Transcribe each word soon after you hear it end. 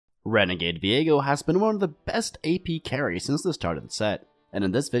Renegade Viego has been one of the best AP carries since the start of the set, and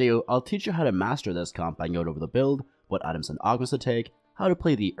in this video I'll teach you how to master this comp by going over the build, what items and augments to take, how to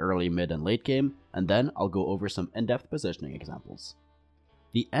play the early, mid, and late game, and then I'll go over some in-depth positioning examples.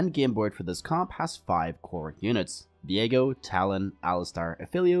 The endgame board for this comp has 5 core units: Viego, Talon, Alistar,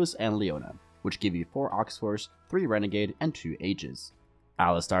 Aphelios, and Leona, which give you 4 Oxforce, 3 Renegade, and 2 Aegis.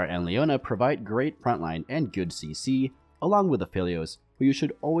 Alistar and Leona provide great frontline and good CC, along with Aphelios, who you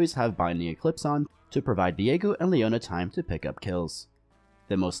should always have Binding Eclipse on to provide Viego and Leona time to pick up kills.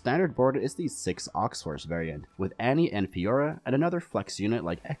 The most standard board is the 6 Oxforce variant, with Annie and Fiora and another flex unit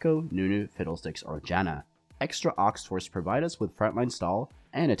like Echo, Nunu, Fiddlesticks, or Janna. Extra Oxforce provide us with frontline stall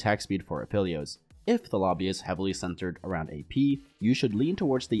and attack speed for Aphelios. If the lobby is heavily centered around AP, you should lean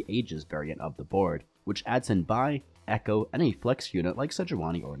towards the Aegis variant of the board, which adds in Bai, Echo, and a flex unit like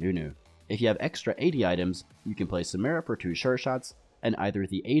Sejuani or Nunu. If you have extra 80 items, you can play Samira for 2 sure shots, and either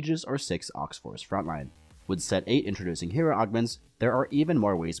the Aegis or 6 Oxforce frontline. With set 8 introducing hero augments, there are even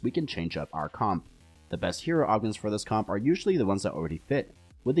more ways we can change up our comp. The best hero augments for this comp are usually the ones that already fit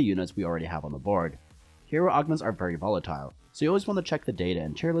with the units we already have on the board. Hero augments are very volatile, so you always want to check the data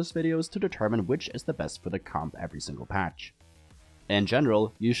and tier list videos to determine which is the best for the comp every single patch. In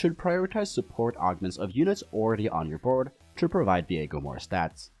general, you should prioritize support augments of units already on your board to provide Viego more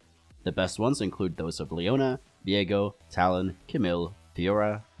stats. The best ones include those of Leona, Viego, Talon, Camille,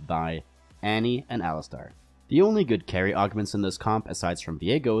 Fiora, Bai, Annie, and Alistar. The only good carry augments in this comp aside from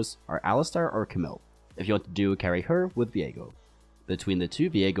Viego's are Alistar or Camille, if you want to do carry her with Viego. Between the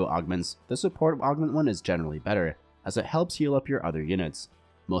 2 Viego augments, the support augment one is generally better, as it helps heal up your other units.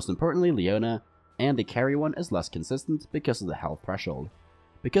 Most importantly, Leona, and the carry one is less consistent because of the health threshold.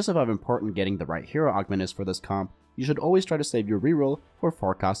 Because of how important getting the right hero augment is for this comp, you should always try to save your reroll for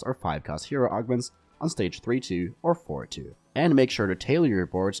 4-cost or 5-cost hero augments on stage 3-2 or 4-2, and make sure to tailor your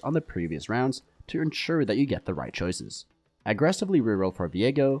boards on the previous rounds to ensure that you get the right choices. Aggressively reroll for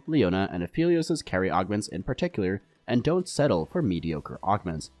Viego, Leona, and Aphelios' carry augments in particular, and don't settle for mediocre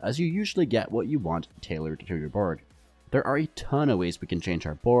augments, as you usually get what you want tailored to your board. There are a ton of ways we can change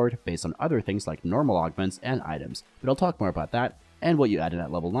our board based on other things like normal augments and items, but I'll talk more about that and what you add in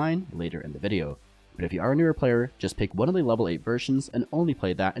at level 9 later in the video. But if you are a newer player, just pick one of the level 8 versions and only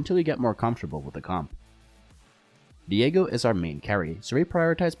play that until you get more comfortable with the comp. Viego is our main carry, so we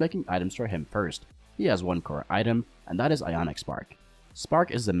prioritize making items for him first. He has one core item, and that is Ionic Spark.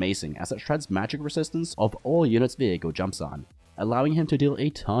 Spark is amazing as it shreds magic resistance of all units Viego jumps on, allowing him to deal a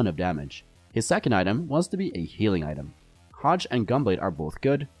ton of damage. His second item wants to be a healing item. Hodge and Gunblade are both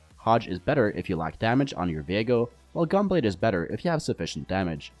good. Hodge is better if you lack damage on your Viego, while Gunblade is better if you have sufficient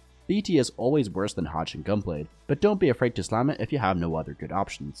damage. BT is always worse than Hodge and Gunblade, but don't be afraid to slam it if you have no other good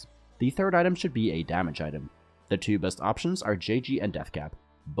options. The third item should be a damage item. The 2 best options are JG and Deathcap.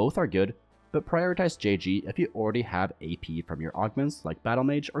 Both are good, but prioritize JG if you already have AP from your augments like Battle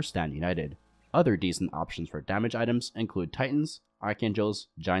Mage or Stand United. Other decent options for damage items include Titans, Archangels,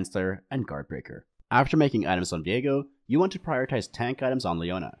 Giant Slayer, and Guardbreaker. After making items on Viego, you want to prioritize tank items on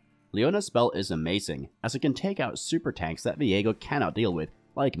Leona. Leona's spell is amazing, as it can take out super tanks that Viego cannot deal with,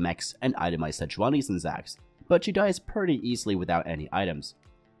 like mechs and itemized Sejuanis and Zacs, but she dies pretty easily without any items.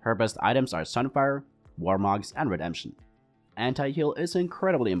 Her best items are Sunfire, Warmogs, and Redemption. Anti-heal is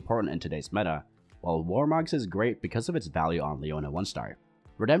incredibly important in today's meta, while Warmogs is great because of its value on Leona 1-star.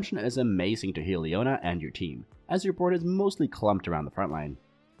 Redemption is amazing to heal Leona and your team, as your board is mostly clumped around the front line.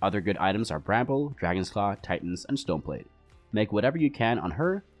 Other good items are Bramble, Dragon's Claw, Titans, and Stoneblade. Make whatever you can on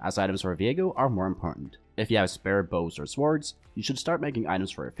her, as items for Viego are more important. If you have spare bows or swords, you should start making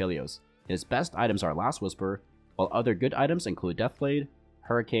items for Aphelios. His best items are Last Whisper, while other good items include Deathblade,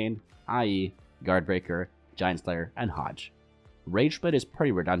 Hurricane, IE, Guardbreaker, Giant Slayer, and Hodge. Rageblade is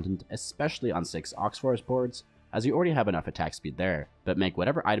pretty redundant, especially on 6 Oxforce boards, as you already have enough attack speed there, but make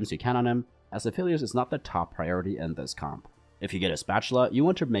whatever items you can on him, as Aphelios is not the top priority in this comp. If you get a spatula, you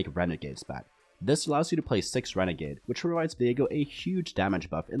want to make Renegade Spat. This allows you to play 6 Renegade, which provides Viego a huge damage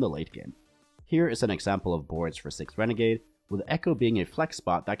buff in the late game. Here is an example of boards for 6 Renegade, with Echo being a flex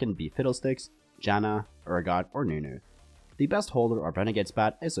spot that can be Fiddlesticks, Janna, Urgot, or Nunu. The best holder of Renegade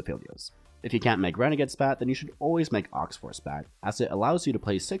Spat is Aphelios. If you can't make Renegade Spat, then you should always make Oxforce Spat, as it allows you to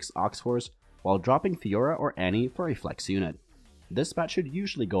play 6 Oxforce while dropping Fiora or Annie for a flex unit. This spat should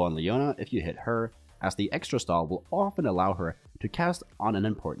usually go on Leona if you hit her, as the extra stall will often allow her to cast on an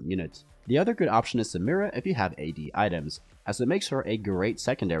important unit. The other good option is Samira if you have AD items, as it makes her a great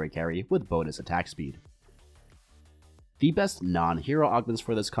secondary carry with bonus attack speed. The best non-hero augments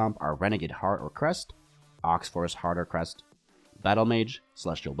for this comp are Renegade Heart or Crest, Oxforce Heart or Crest, Battle Mage,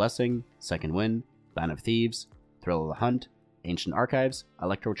 Celestial Blessing, Second Wind, Band of Thieves, Thrill of the Hunt, Ancient Archives,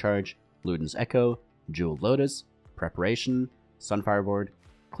 Electrocharge, Luden's Echo, Jeweled Lotus, Preparation, Sunfire Board,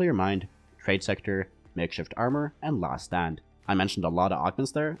 Clear Mind, Trade Sector, Makeshift Armor, and Last Stand. I mentioned a lot of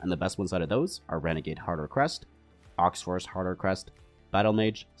augments there, and the best ones out of those are Renegade Harder Crest, Oxforce Harder Crest, Battle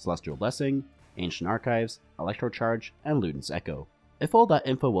Mage, Celestial Blessing, Ancient Archives, Electrocharge, and Luden's Echo. If all that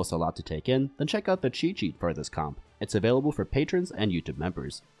info was a lot to take in, then check out the cheat sheet for this comp. It's available for patrons and YouTube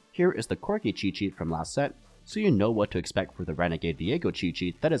members. Here is the quirky cheat sheet from last set, so you know what to expect for the Renegade Viego cheat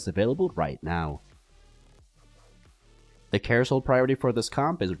sheet that is available right now. The carousel priority for this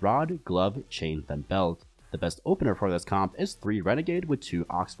comp is Rod, Glove, Chain, then Belt. The best opener for this comp is 3 Renegade with 2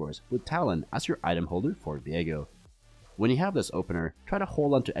 Oxforce, with Talon as your item holder for Viego. When you have this opener, try to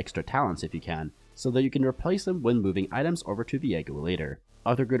hold on to extra talents if you can, so that you can replace them when moving items over to Viego later.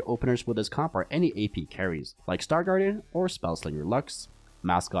 Other good openers with this comp are any AP carries, like Star Guardian or Spellslinger Lux,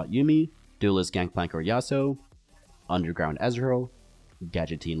 Mascot Yuumi, Duelist Gangplank or Yasuo, Underground Ezreal,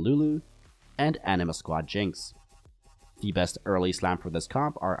 Gadgeteen Lulu, and Anima Squad Jinx. The best early slam for this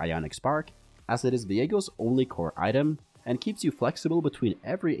comp are Ionic Spark, as it is Viego's only core item, and keeps you flexible between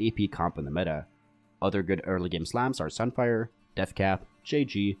every AP comp in the meta. Other good early game slams are Sunfire, Deathcap,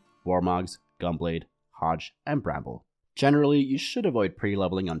 JG, Warmogs, Gunblade, Hodge, and Bramble. Generally, you should avoid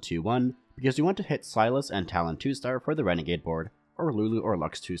pre-leveling on 2-1, because you want to hit Sylas and Talon 2-star for the Renegade board, or Lulu or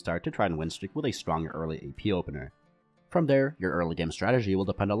Lux 2-star to try and win streak with a strong early AP opener. From there, your early game strategy will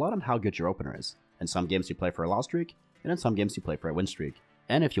depend a lot on how good your opener is. In some games you play for a loss streak, and in some games you play for a win streak.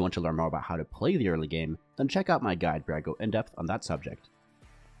 And if you want to learn more about how to play the early game, then check out my guide where I go in depth on that subject.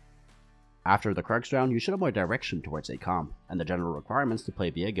 After the Krugs round, you should have more direction towards a comp, and the general requirements to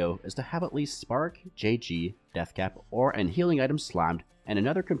play Viego is to have at least Spark, JG, Deathcap, or an healing item slammed, and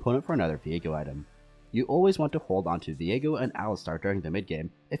another component for another Viego item. You always want to hold on to Viego and Alistar during the mid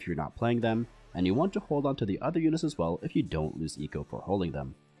game if you're not playing them, and you want to hold on to the other units as well if you don't lose eco for holding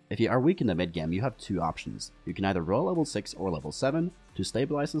them. If you are weak in the mid game, you have 2 options. You can either roll level 6 or level 7 to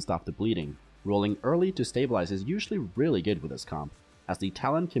stabilize and stop the bleeding. Rolling early to stabilize is usually really good with this comp, as the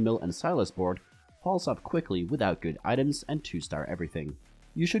Talon, Camille, and Sylas board falls off quickly without good items and 2-star everything.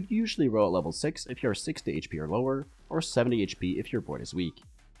 You should usually roll at level 6 if you're 60 HP or lower, or 70 HP if your board is weak.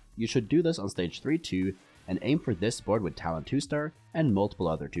 You should do this on stage 3-2 and aim for this board with Talon 2-star and multiple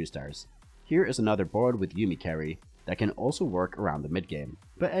other 2-stars. Here is another board with Yuumi carry that can also work around the mid game,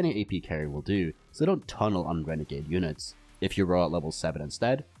 but any AP carry will do, so don't tunnel on Renegade units. If you roll at level 7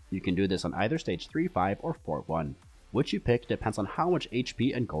 instead, you can do this on either stage 3-5 or 4-1. Which you pick depends on how much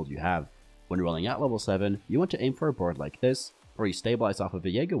HP and gold you have. When rolling at level 7, you want to aim for a board like this, where you stabilize off of a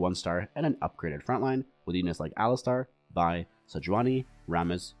Viego 1-star and an upgraded frontline with units like Alistar, Vi, Sejuani,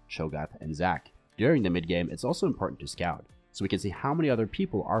 Rammus, Cho'Gath, and Zac. During the mid game, it's also important to scout, so we can see how many other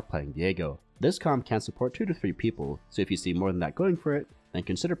people are playing Viego. This comp can support 2 to 3 people, so if you see more than that going for it, then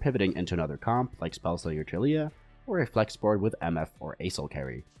consider pivoting into another comp like Spellslinger Talia, or a flex board with MF or Acel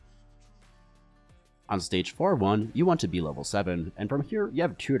carry. On stage 4-1, you want to be level 7, and from here you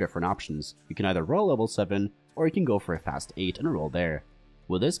have 2 different options. You can either roll level 7, or you can go for a fast 8 and roll there.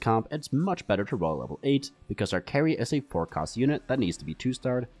 With this comp, it's much better to roll level 8, because our carry is a 4-cost unit that needs to be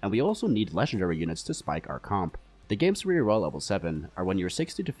 2-starred, and we also need legendary units to spike our comp. The games where you roll level 7 are when you're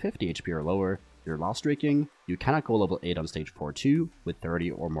 60 to 50 HP or lower, you're loss streaking, you cannot go level 8 on stage 4-2 with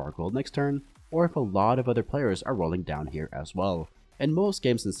 30 or more gold next turn, or if a lot of other players are rolling down here as well. In most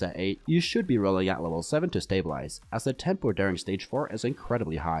games in set 8, you should be rolling at level 7 to stabilize, as the tempo during stage 4 is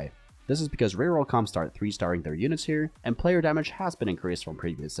incredibly high. This is because reroll comps start 3-starring their units here, and player damage has been increased from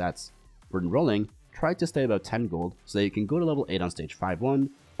previous sets. When rolling, try to stay about 10 gold so that you can go to level 8 on stage 5-1,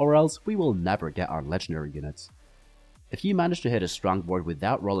 or else we will never get our legendary units. If you manage to hit a strong board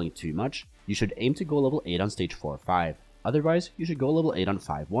without rolling too much, you should aim to go level 8 on stage 4-5, otherwise you should go level 8 on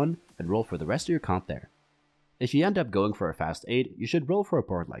 5-1 and roll for the rest of your comp there. If you end up going for a fast 8, you should roll for a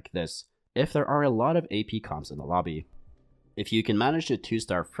board like this, if there are a lot of AP comps in the lobby. If you can manage to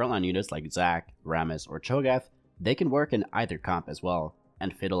 2-star frontline units like Zac, Rammus, or Cho'Gath, they can work in either comp as well,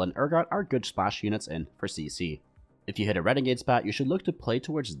 and Fiddle and Urgot are good splash units in for CC. If you hit a Renegade spot, you should look to play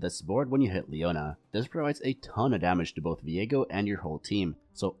towards this board when you hit Leona. This provides a ton of damage to both Viego and your whole team,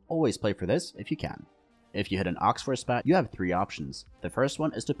 so always play for this if you can. If you hit an Oxforce spot, you have 3 options. The first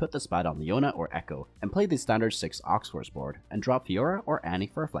one is to put the spot on Leona or Echo, and play the standard 6 Oxforce board, and drop Fiora or Annie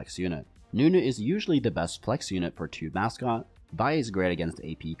for a flex unit. Nunu is usually the best flex unit for 2 mascot, Vi is great against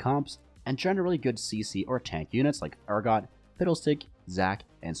AP comps, and generally good CC or tank units like Urgot, Fiddlestick, Zac,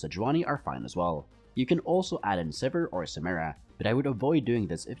 and Sejuani are fine as well. You can also add in Sivir or Samira, but I would avoid doing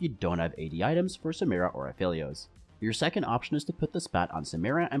this if you don't have AD items for Samira or Aphelios. Your second option is to put the spat on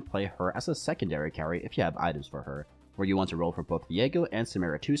Samira and play her as a secondary carry if you have items for her, where you want to roll for both Viego and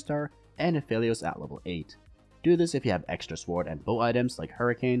Samira 2-star and Aphelios at level 8. Do this if you have extra sword and bow items like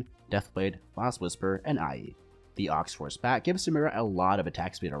Hurricane, Deathblade, Last Whisper, and IE. The Ox Force Bat gives Samira a lot of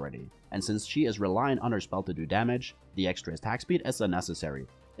attack speed already, and since she is relying on her spell to do damage, the extra attack speed is unnecessary.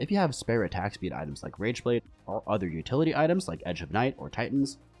 If you have spare attack speed items like Rageblade, or other utility items like Edge of Night or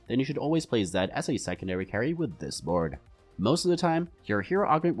Titans, then you should always play Zed as a secondary carry with this board. Most of the time, your hero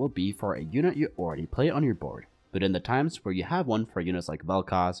augment will be for a unit you already play on your board, but in the times where you have one for units like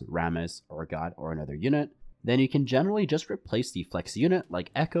Vel'Koz, Rammus, Urgot, or another unit, then you can generally just replace the flex unit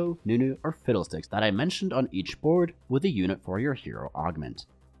like Echo, Nunu, or Fiddlesticks that I mentioned on each board with a unit for your hero augment.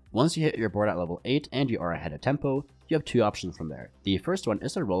 Once you hit your board at level 8 and you are ahead of tempo, you have two options from there. The first one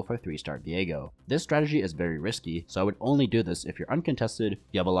is to roll for 3-star Viego. This strategy is very risky, so I would only do this if you're uncontested,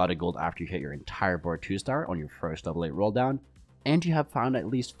 you have a lot of gold after you hit your entire board 2-star on your first level 8 roll down, and you have found at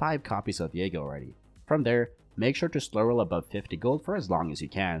least 5 copies of Viego already. From there, make sure to slow roll above 50 gold for as long as you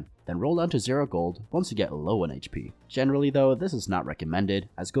can, then roll down to 0 gold once you get low on HP. Generally though, this is not recommended,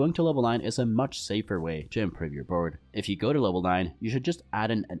 as going to level 9 is a much safer way to improve your board. If you go to level 9, you should just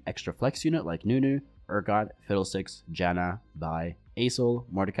add in an extra flex unit like Nunu, Urgot, Fiddlesticks, Janna, Bai, Aesol,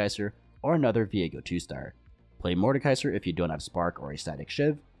 Mordekaiser, or another Viego 2-star. Play Mordekaiser if you don't have Spark or a Static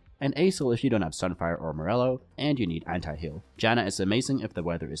Shiv, and Aesol if you don't have Sunfire or Morello and you need anti-heal. Janna is amazing if the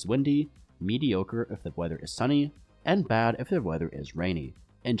weather is windy, mediocre if the weather is sunny, and bad if the weather is rainy.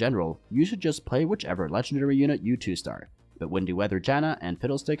 In general, you should just play whichever legendary unit you 2-star, but windy weather Janna and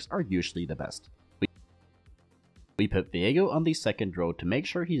Fiddlesticks are usually the best. We put Viego on the second row to make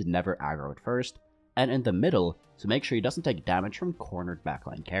sure he's never aggroed first, and in the middle to make sure he doesn't take damage from cornered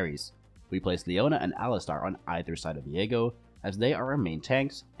backline carries. We place Leona and Alistar on either side of Viego, as they are our main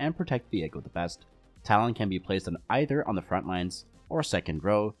tanks and protect Viego the best. Talon can be placed on either on the front lines or second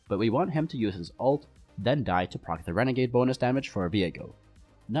row, but we want him to use his ult, then die to proc the Renegade bonus damage for Viego.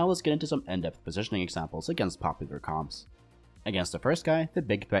 Now let's get into some in-depth positioning examples against popular comps. Against the first guy, the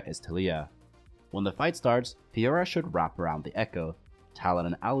big threat is Taliyah. When the fight starts, Fiora should wrap around the Echo, Talon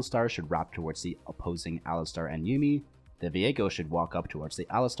and Alistar should wrap towards the opposing Alistar and Yuumi, the Viego should walk up towards the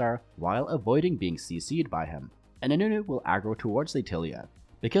Alistar while avoiding being CC'd by him, and Nunu will aggro towards the Taliyah.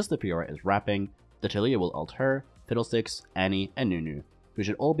 Because the Fiora is wrapping, the Taliyah will ult her, Fiddlesticks, Annie, and Nunu, who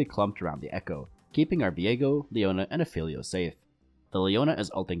should all be clumped around the Echo, keeping our Viego, Leona, and Aphelios safe. The Leona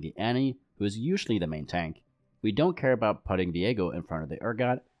is ulting the Annie, who is usually the main tank. We don't care about putting Viego in front of the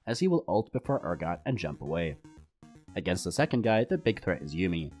Urgot, as he will ult before Urgot and jump away. Against the second guy, the big threat is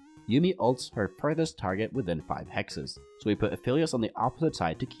Yuumi. Yuumi ults her furthest target within 5 hexes, so we put Aphelios on the opposite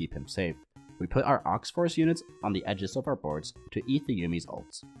side to keep him safe. We put our Ox Force units on the edges of our boards to eat the Yuumi's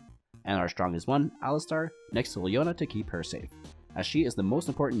ults, and our strongest one, Alistar, next to Leona to keep her safe, as she is the most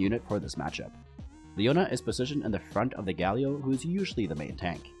important unit for this matchup. Leona is positioned in the front of the Galio, who is usually the main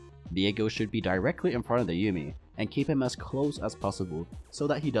tank. Viego should be directly in front of the Yuumi, and keep him as close as possible so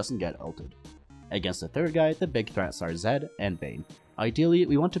that he doesn't get ulted. Against the third guy, the big threats are Zed and Vayne. Ideally,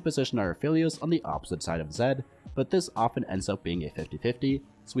 we want to position our Aphelios on the opposite side of Zed, but this often ends up being a 50-50,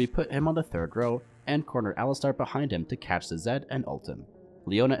 so we put him on the third row, and corner Alistar behind him to catch the Zed and ult him.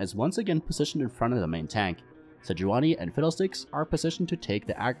 Leona is once again positioned in front of the main tank. Sejuani and Fiddlesticks are positioned to take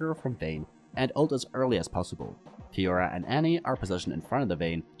the aggro from Vayne, and ult as early as possible. Fiora and Annie are positioned in front of the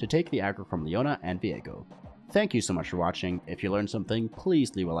Vayne to take the aggro from Leona and Viego. Thank you so much for watching. If you learned something,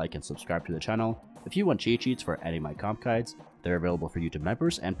 please leave a like and subscribe to the channel. If you want cheat sheets for any of my comp guides, they're available for YouTube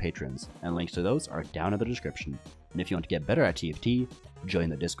members and patrons, and links to those are down in the description. And if you want to get better at TFT, join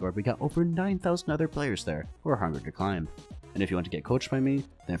the Discord. We got over 9,000 other players there who are hungry to climb. And if you want to get coached by me,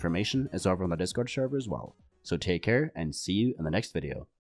 the information is over on the Discord server as well. So take care and see you in the next video.